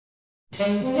Well,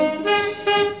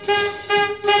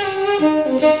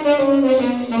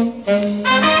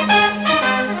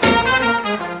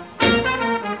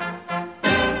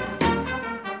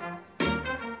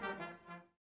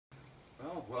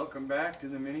 welcome back to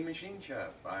the Mini Machine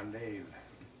Shop. I'm Dave.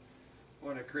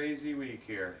 What a crazy week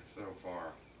here so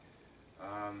far.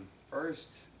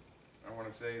 First, I want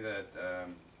to say that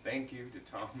thank you to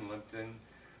Tom Lipton.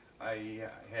 I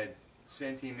had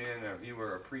sent him in a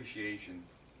viewer appreciation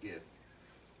gift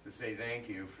to say thank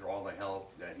you for all the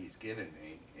help that he's given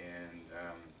me, and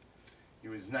he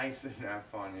was nice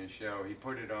enough on his show. He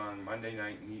put it on Monday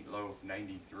Night Meatloaf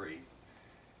 93,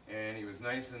 and he was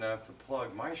nice enough to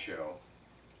plug my show,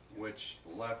 which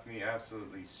left me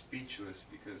absolutely speechless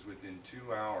because within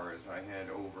 2 hours I had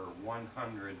over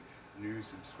 100 new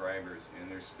subscribers,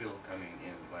 and they're still coming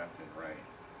in left and right.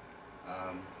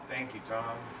 Thank you,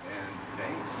 Tom, and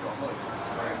thanks to all the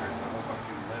subscribers. I hope I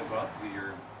can live up to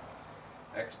your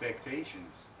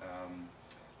expectations.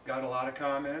 Got a lot of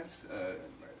comments,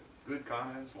 good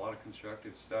comments, a lot of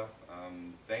constructive stuff.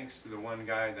 Thanks to the one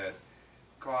guy that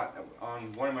caught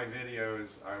on one of my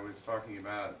videos. I was talking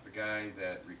about the guy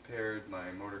that repaired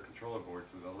my motor controller board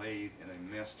for the lathe, and I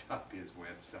messed up his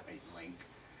website link.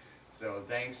 So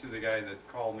thanks to the guy that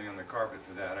called me on the carpet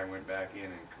for that, I went back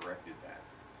in and corrected that.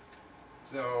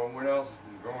 So what else has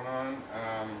been going on?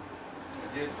 I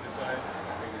did decide, I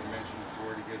think I mentioned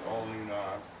before, to get all new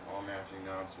knobs, all matching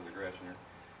knobs for the Greshner,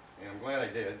 and I'm glad I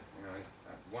did. You know,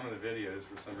 one of the videos,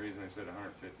 for some reason, I said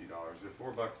 $150. They're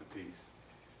 $4 a piece,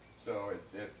 so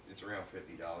it's around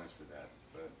 $50 for that.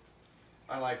 But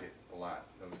I like it a lot.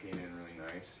 Those came in really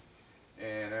nice.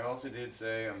 And I also did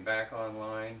say I'm back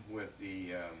online with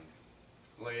the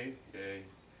lathe. I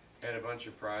had a bunch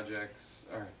of projects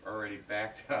already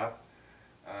backed up.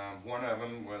 One of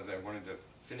them was I wanted to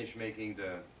finish making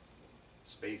the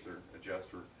spacer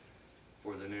adjuster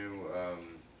for the new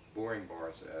boring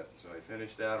bar set. So I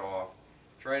finished that off,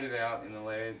 tried it out in the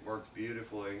lathe, works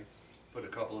beautifully, put a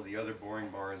couple of the other boring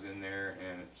bars in there,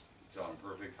 and it's on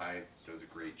perfect height, does a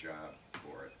great job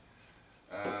for it.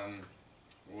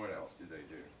 What else did they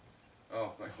do?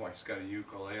 Oh, my wife's got a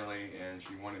ukulele, and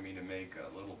she wanted me to make a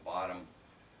little bottom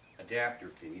adapter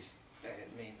piece. I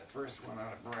had made the first one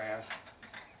out of brass,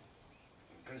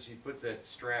 because she puts that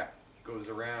strap, goes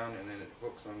around, and then it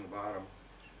hooks on the bottom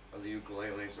of the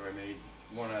ukulele. So I made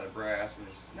one out of brass, and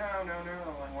it's no, I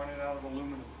want it out of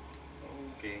aluminum.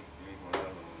 Okay, I made one out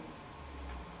of aluminum.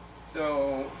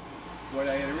 So what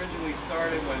I had originally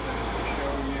started was to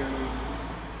show you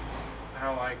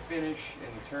how I finish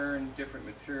and turn different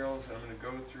materials, and I'm going to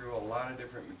go through a lot of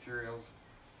different materials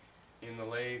in the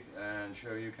lathe and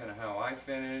show you kind of how I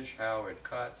finish, how it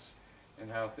cuts, and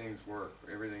how things work.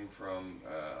 Everything from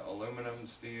aluminum,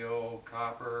 steel,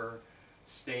 copper,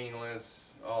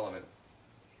 stainless, all of it.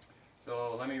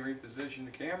 So let me reposition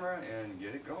the camera and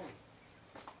get it going.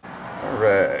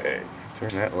 Alright, turn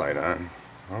that light on.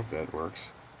 I hope that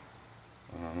works.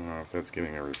 I don't know if that's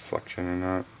giving a reflection or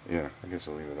not. Yeah, I guess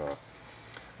I'll leave it off.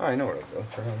 Oh, I know what I'll do.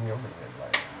 Turn on the overhead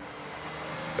light.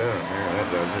 Boom, there,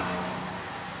 that does it.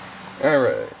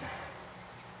 Alright.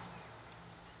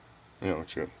 Yeah,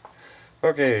 looks good.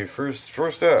 Okay,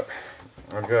 first up,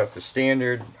 I've got the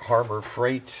standard Harbor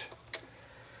Freight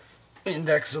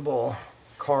indexable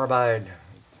carbide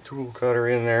tool cutter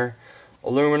in there,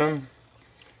 aluminum,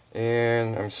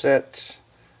 and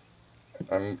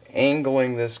I'm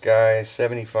angling this guy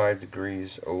 75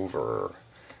 degrees over,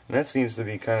 and that seems to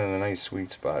be kind of a nice sweet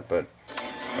spot, but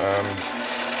I'm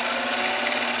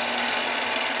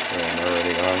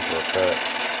already on for a cut.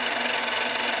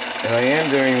 And I am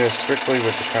doing this strictly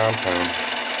with the compound.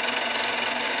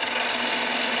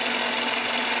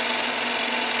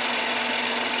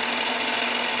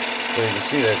 So you can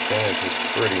see that finish is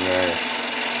pretty nice.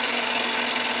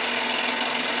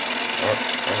 Oh,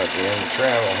 I'm at the end of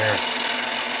travel here.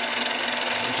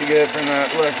 What you get for not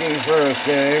looking first,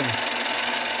 Dave?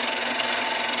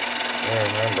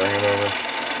 Alright, now bring it over.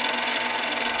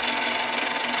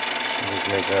 Just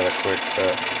make that a quick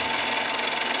cut.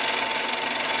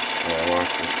 Yeah, I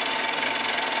lost it.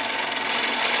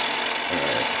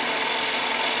 Alright.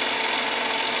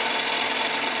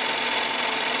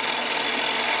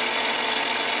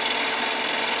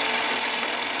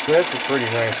 So that's a pretty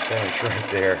nice finish right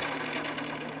there.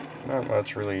 Not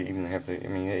much really even have to, I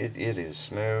mean, it is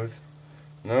smooth.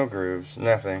 No grooves,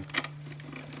 nothing.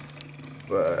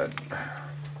 But,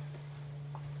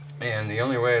 man, the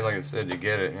only way, like I said, to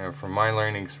get it, you know, from my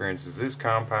learning experience is this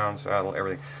compound saddle,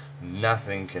 everything.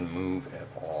 Nothing can move at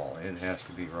all. It has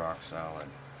to be rock solid.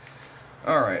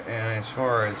 Alright, and as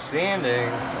far as sanding,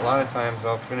 a lot of times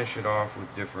I'll finish it off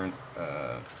with different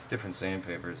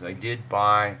sandpapers. I did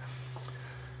buy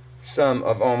some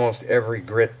of almost every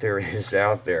grit there is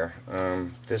out there.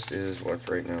 This is what's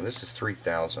right now. This is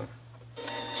 3000.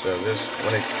 So this,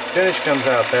 when the finish comes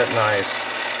out that nice,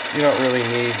 you don't really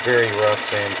need very rough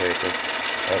sandpaper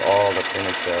at all to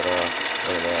finish that off.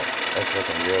 Look at that. That's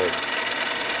looking good.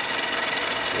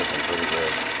 It's looking pretty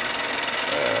good.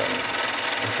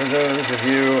 And for those of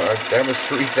you, that was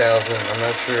 3000. I'm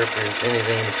not sure if there's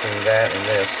anything between that and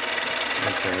this. Let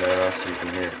me turn that off so you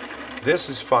can hear. This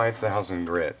is 5000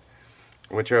 grit,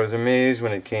 which I was amazed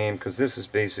when it came, because this is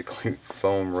basically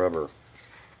foam rubber.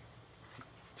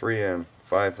 3M,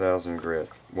 5000 grit.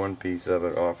 One piece of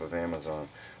it off of Amazon.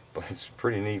 But it's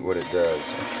pretty neat what it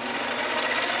does.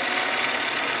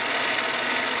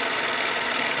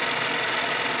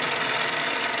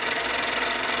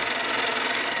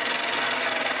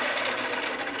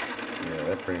 Yeah,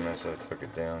 that pretty much took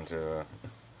it down to a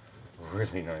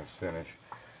really nice finish.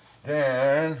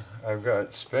 Then I've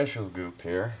got special goop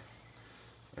here.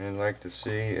 And I'd like to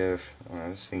see if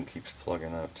this thing keeps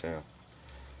plugging up too.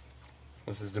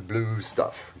 This is the blue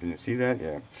stuff. Can you see that?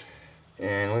 Yeah.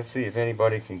 And let's see if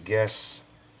anybody can guess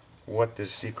what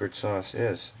this secret sauce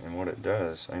is and what it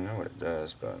does. I know what it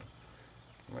does, but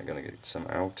am I gonna get some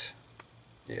out?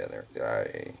 Yeah, there.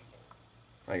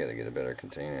 I gotta get a better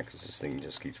container because this thing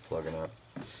just keeps plugging up.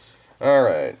 All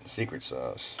right, secret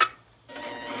sauce.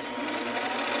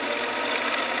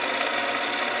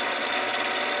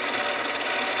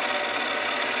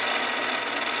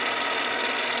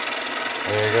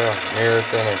 There you go, mirror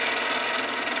finish.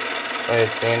 If I had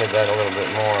sanded that a little bit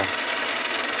more,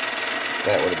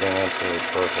 that would have been absolutely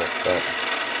perfect.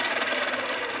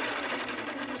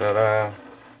 But ta-da!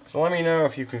 So let me know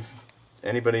if you can.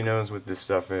 Anybody knows what this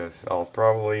stuff is? I'll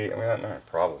probably, not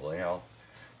probably. I'll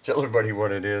tell everybody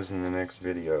what it is in the next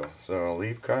video. So I'll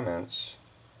leave comments.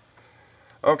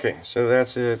 Okay, so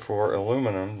that's it for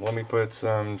aluminum. Let me put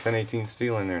some 1018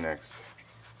 steel in there next.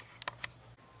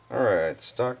 Alright,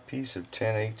 stock piece of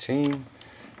 1018.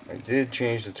 I did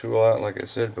change the tool out, like I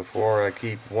said before. I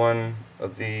keep one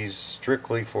of these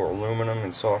strictly for aluminum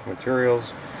and soft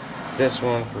materials. This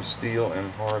one for steel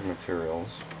and hard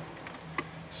materials.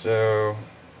 So,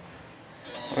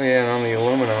 oh yeah, and on the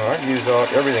aluminum, I'd use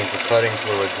everything for cutting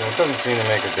fluids, and it doesn't seem to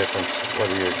make a difference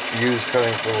whether you use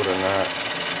cutting fluid or not.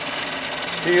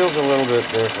 Steel's a little bit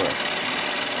different.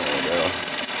 There we go.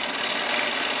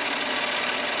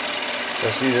 So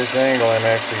see this angle, I'm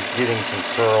actually getting some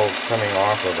curls coming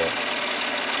off of it.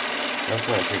 That's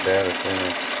not too bad a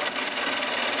finish.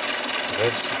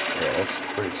 That's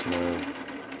pretty smooth.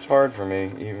 It's hard for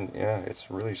me, even, yeah, it's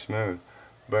really smooth.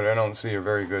 But I don't see a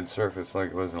very good surface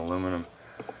like it was in aluminum.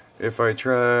 If I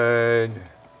tried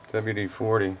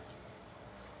WD-40,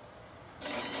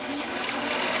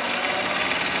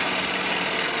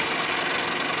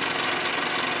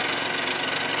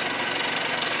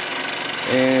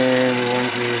 and we want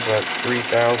to do about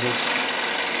 3,000.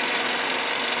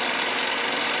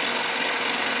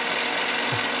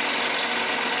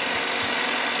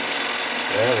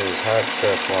 That is hot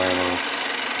stuff flying off.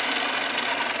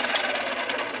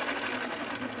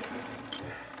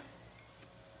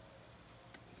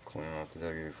 Clean off the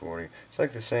WD-40. It's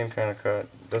like the same kind of cut.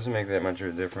 Doesn't make that much of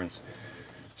a difference.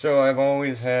 So I've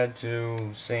always had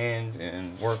to sand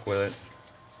and work with it.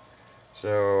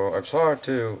 So I've saw it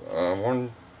too,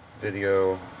 one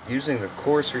video, using the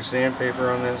coarser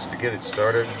sandpaper on this to get it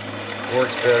started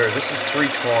works better. This is 320,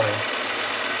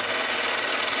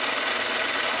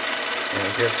 and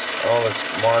it gets all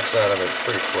its marks out of it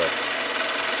pretty quick.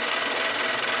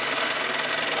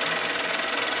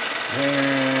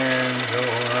 And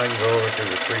I can go over to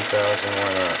the 3,000, why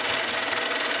not?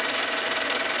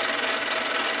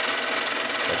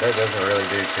 But that doesn't really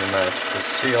do too much. The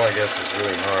steel, I guess, is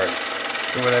really hard.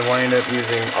 So what I wind up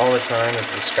using all the time is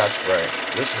the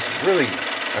Scotch-Brite. This is really,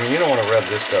 you don't want to rub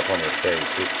this stuff on your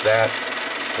face. It's that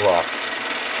fluff.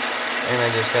 And I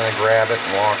just kind of grab it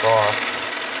and walk off,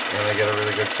 and I get a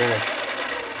really good finish.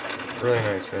 Really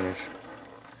nice finish.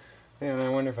 Yeah, and I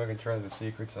wonder if I could try the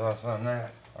secret sauce on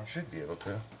that. I should be able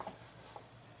to.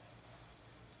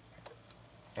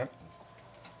 Yep.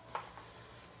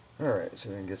 Alright, so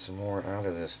we can get some more out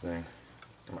of this thing.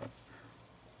 Come on.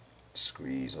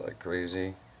 Squeeze like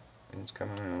crazy, and it's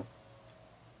coming out.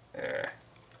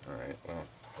 Alright, well,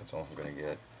 that's all I'm going to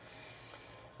get.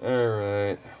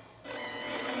 Alright.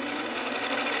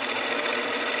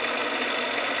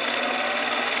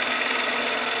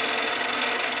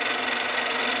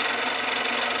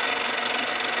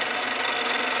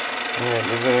 Alright,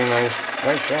 gives it a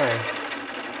nice shine.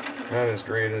 Not as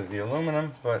great as the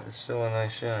aluminum, but it's still a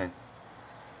nice shine.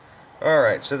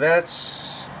 Alright, so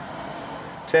that's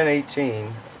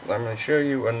 1018. I'm going to show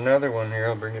you another one here.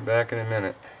 I'll bring it back in a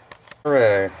minute.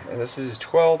 Alright, this is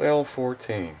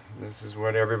 12L14. This is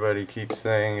what everybody keeps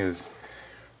saying is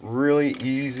really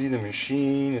easy to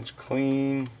machine. It's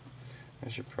clean. I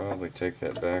should probably take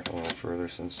that back a little further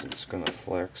since it's going to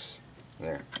flex.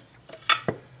 There.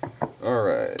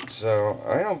 Alright, so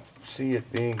I don't see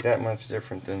it being that much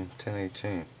different than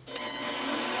 1018.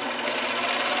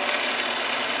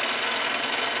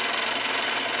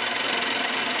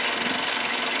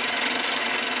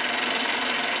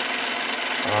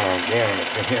 Oh, again,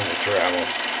 it's beginning to travel.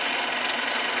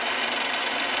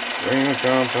 Bring the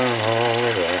compound all the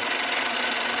way back.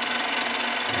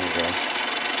 There we go.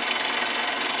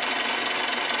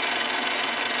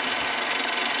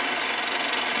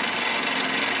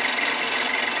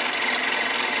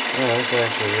 Yeah, this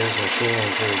actually is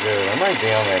machining pretty good. I might be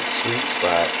on that sweet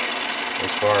spot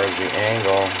as far as the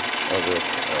angle of the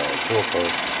tool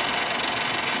post.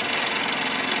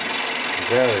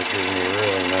 That is giving me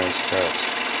really nice cuts.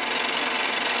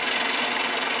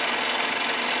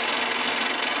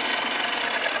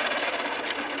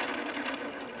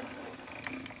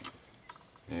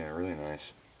 Yeah, really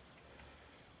nice.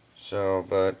 So,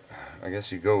 but I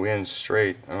guess you go in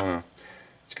straight. I don't know.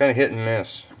 It's kind of hit and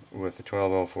miss with the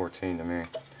 12L14 to me.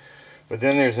 But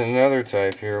then there's another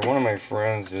type here. One of my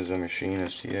friends is a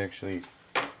machinist. He actually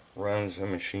runs a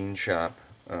machine shop.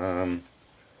 And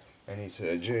he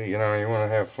said, gee, you know, you want to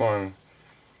have fun.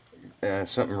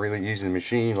 Something really easy to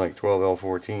machine like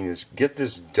 12L14 is get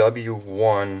this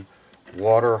W1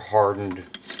 water hardened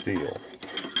steel.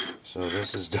 So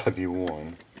this is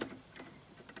W1.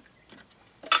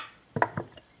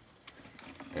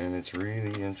 And it's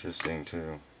really interesting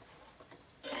too.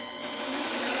 Put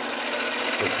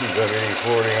some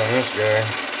WD-40 on this guy.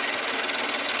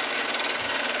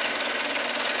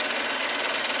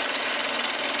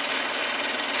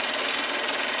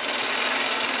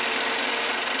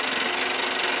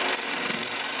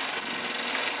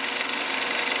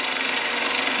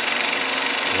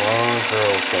 Long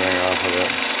curls coming off of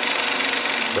it.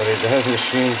 But it does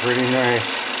machine pretty nice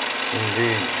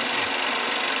indeed.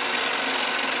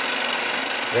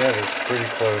 That is pretty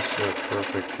close to a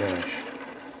perfect finish,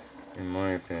 in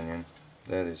my opinion.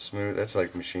 That is smooth. That's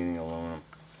like machining aluminum.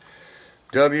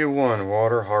 W1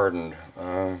 water hardened.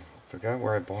 Forgot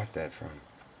where I bought that from.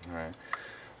 Alright.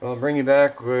 Well, I'll bring you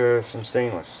back with some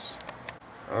stainless.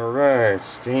 Alright,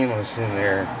 stainless in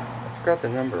there. I forgot the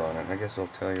number on it. I guess I'll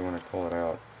tell you when I pull it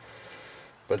out.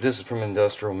 But this is from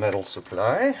Industrial Metal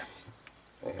Supply.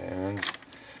 And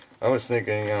I was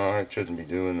thinking, you know, I shouldn't be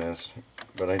doing this.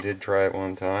 But I did try it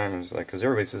one time. It's like, because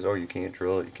everybody says, oh, you can't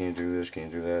drill it, you can't do this, you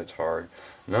can't do that, it's hard.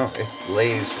 No, it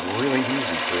lays really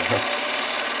easy for you.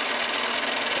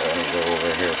 Let me go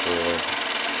over here further.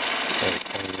 Try to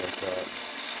clean this up.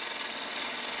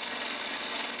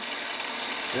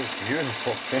 Just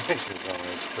beautiful finishes on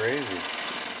it. It's crazy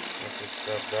what this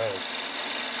stuff does.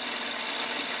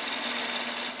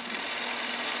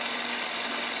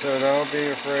 So don't be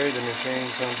afraid to machine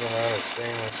something out of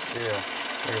stainless steel.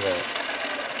 Look at that.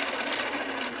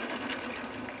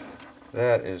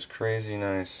 That is crazy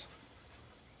nice.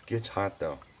 Gets hot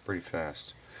though, pretty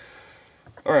fast.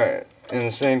 Alright, and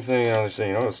the same thing, I was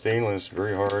saying, oh, stainless,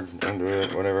 very hard, don't do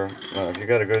it, whatever. If you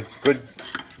got a good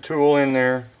tool in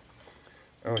there.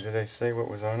 Oh, did I say what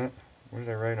was on it? What did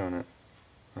I write on it?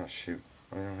 Oh shoot,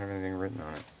 I don't have anything written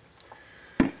on it.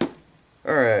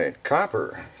 Alright,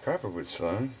 copper. Copper was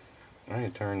fun. I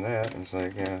had turned that, and it's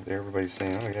like, yeah, everybody's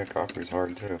saying, oh yeah, copper is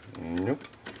hard too. Nope.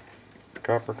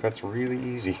 Copper cuts really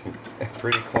easy.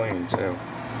 Pretty clean too.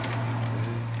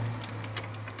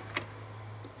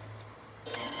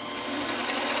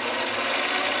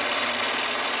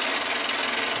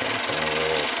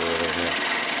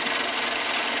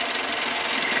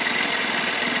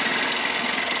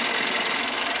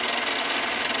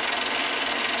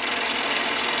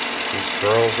 Just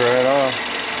curls right off.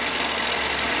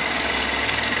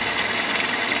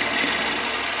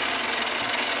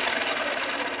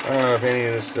 I don't know if any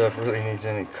of this stuff really needs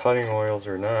any cutting oils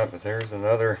or not, but there's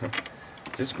another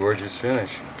just gorgeous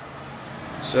finish.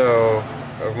 So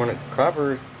when it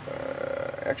copper,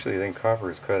 actually I think copper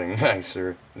is cutting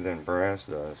nicer than brass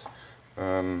does.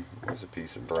 Here's a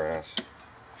piece of brass.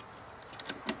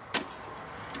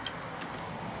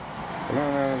 Come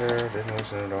on out of there, didn't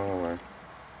loosen it all the way.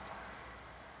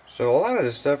 So a lot of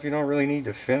this stuff you don't really need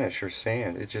to finish or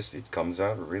sand, it comes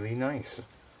out really nice.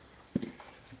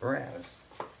 Brass.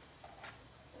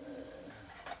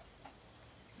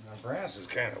 Now brass is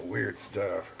kind of weird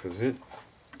stuff because it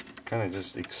kind of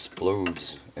just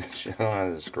explodes. I don't know how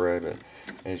to describe it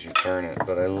as you turn it,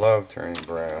 but I love turning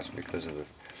brass because of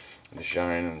the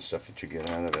shine and stuff that you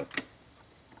get out of it.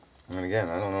 And again,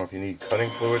 I don't know if you need cutting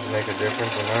fluid to make a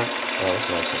difference or not. Oh, that's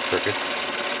nice and crooked.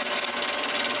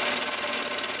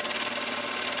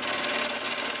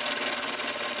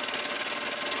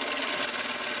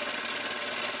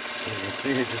 You can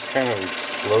see it just kind of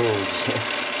explodes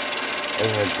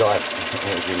in the dust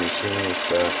as you machine the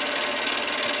stuff.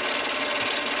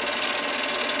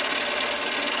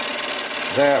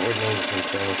 That would need some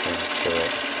finishing to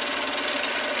it.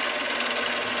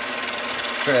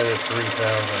 Try the 3000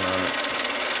 on it.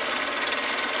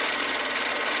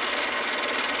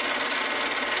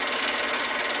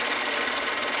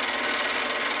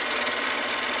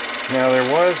 Now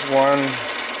there was one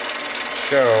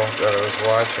show that I was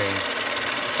watching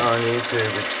on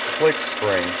YouTube. It's Click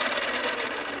Spring.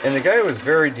 And the guy was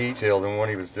very detailed in what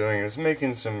he was doing. He was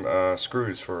making some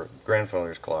screws for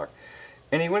grandfather's clock.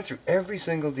 And he went through every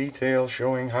single detail,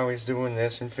 showing how he's doing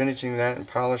this and finishing that and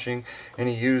polishing. And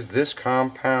he used this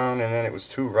compound, and then it was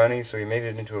too runny, so he made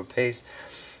it into a paste.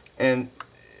 And,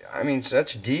 I mean,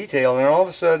 such detail. And all of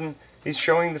a sudden, he's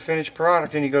showing the finished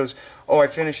product, and he goes, "Oh, I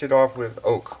finished it off with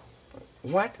oak."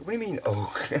 What? What do you mean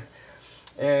oak?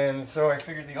 And so I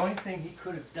figured the only thing he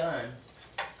could have done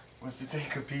was to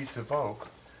take a piece of oak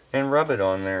and rub it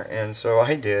on there. And so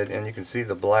I did, and you can see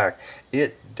the black.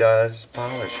 It does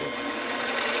polish it.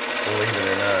 Believe it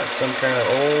or not, some kind of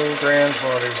old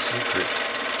grandfather's secret.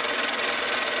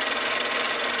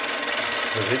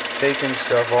 Because it's taking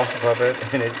stuff off of it,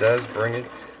 and it does bring it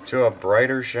to a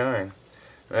brighter shine.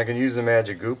 And I can use the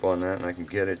magic goop on that, and I can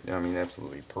get it, I mean,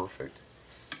 absolutely perfect.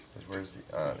 Where's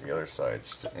the other side?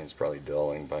 It's probably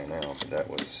dulling by now, but that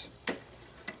was,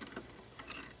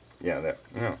 yeah, that,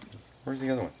 no. Where's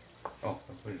the other one? Oh,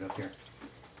 I'll put it up here.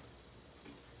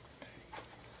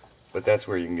 But that's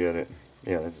where you can get it.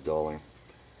 Yeah, that's dulling.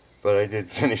 But I did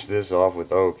finish this off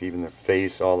with oak, even the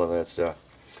face, all of that stuff.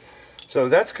 So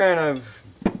that's kind of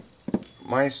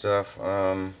my stuff.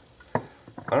 I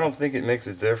don't think it makes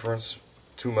a difference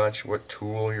too much what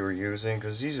tool you're using,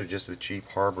 because these are just the cheap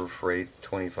Harbor Freight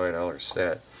 $25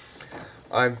 set.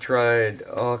 I've tried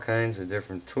all kinds of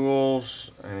different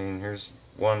tools. I mean, here's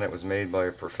one that was made by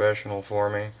a professional for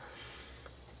me.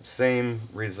 Same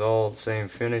result, same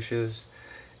finishes.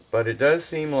 But it does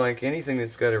seem like anything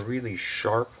that's got a really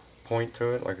sharp point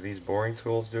to it, like these boring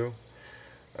tools do,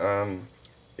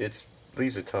 it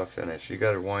leaves a tough finish. You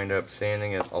got to wind up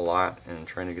sanding it a lot and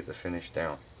trying to get the finish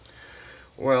down.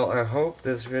 Well, I hope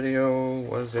this video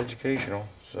was educational.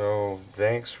 So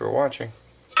thanks for watching.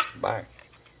 Bye.